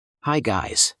Hi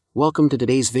guys, welcome to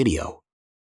today's video.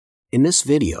 In this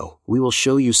video, we will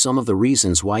show you some of the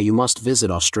reasons why you must visit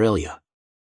Australia.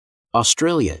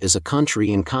 Australia is a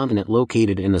country and continent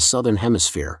located in the southern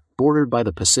hemisphere, bordered by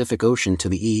the Pacific Ocean to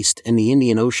the east and the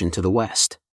Indian Ocean to the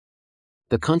west.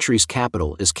 The country's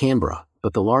capital is Canberra,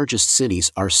 but the largest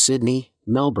cities are Sydney,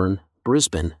 Melbourne,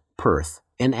 Brisbane, Perth,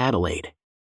 and Adelaide.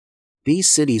 These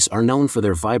cities are known for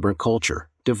their vibrant culture,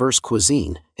 diverse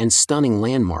cuisine, and stunning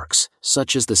landmarks,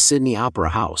 such as the Sydney Opera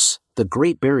House, the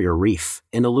Great Barrier Reef,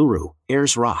 and Uluru,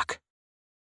 Ayers Rock.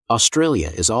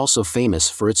 Australia is also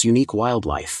famous for its unique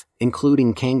wildlife,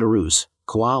 including kangaroos,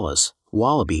 koalas,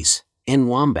 wallabies, and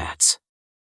wombats.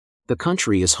 The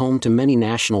country is home to many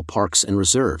national parks and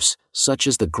reserves, such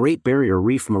as the Great Barrier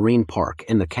Reef Marine Park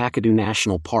and the Kakadu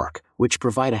National Park, which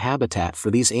provide a habitat for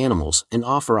these animals and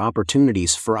offer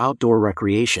opportunities for outdoor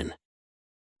recreation.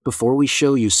 Before we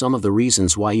show you some of the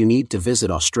reasons why you need to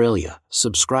visit Australia,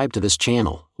 subscribe to this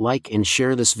channel, like and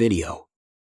share this video.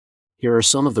 Here are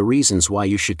some of the reasons why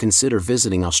you should consider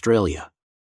visiting Australia.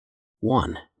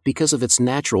 1. Because of its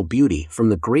natural beauty. From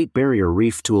the Great Barrier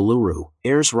Reef to Uluru,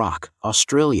 Ayers Rock,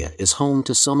 Australia is home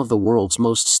to some of the world's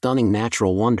most stunning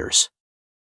natural wonders.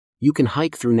 You can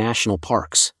hike through national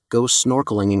parks, go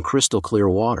snorkeling in crystal clear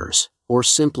waters, or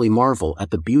simply marvel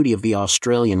at the beauty of the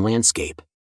Australian landscape.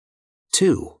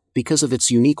 2. Because of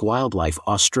its unique wildlife.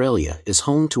 Australia is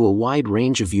home to a wide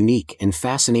range of unique and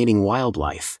fascinating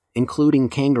wildlife, including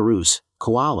kangaroos,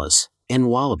 koalas, and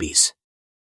wallabies.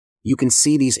 You can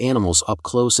see these animals up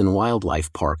close in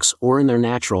wildlife parks or in their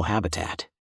natural habitat.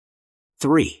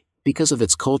 3. Because of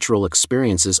its cultural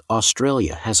experiences.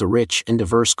 Australia has a rich and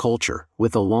diverse culture,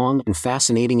 with a long and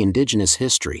fascinating Indigenous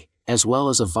history, as well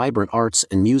as a vibrant arts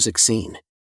and music scene.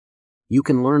 You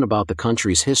can learn about the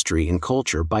country's history and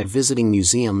culture by visiting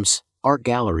museums, art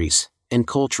galleries, and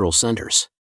cultural centers.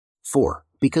 4.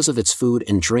 Because of its food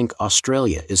and drink.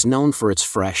 Australia is known for its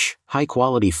fresh,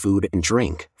 high-quality food and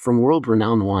drink, from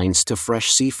world-renowned wines to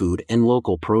fresh seafood and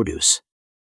local produce.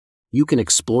 You can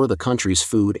explore the country's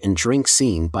food and drink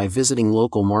scene by visiting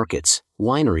local markets,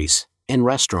 wineries, and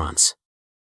restaurants.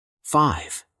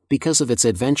 5. Because of its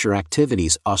adventure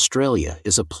activities. Australia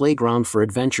is a playground for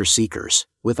adventure seekers,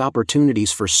 with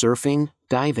opportunities for surfing,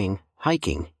 diving,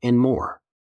 hiking, and more.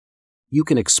 You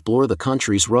can explore the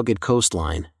country's rugged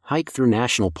coastline, hike through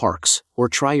national parks, or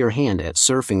try your hand at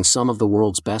surfing some of the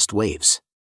world's best waves.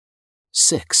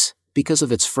 6. Because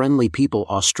of its friendly people.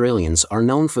 Australians are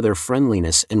known for their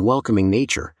friendliness and welcoming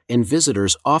nature, and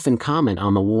visitors often comment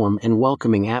on the warm and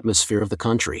welcoming atmosphere of the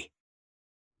country.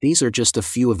 These are just a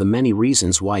few of the many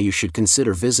reasons why you should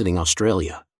consider visiting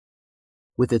Australia.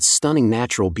 With its stunning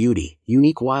natural beauty,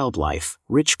 unique wildlife,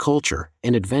 rich culture,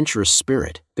 and adventurous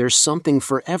spirit, there's something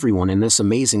for everyone in this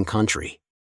amazing country.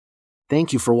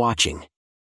 Thank you for watching.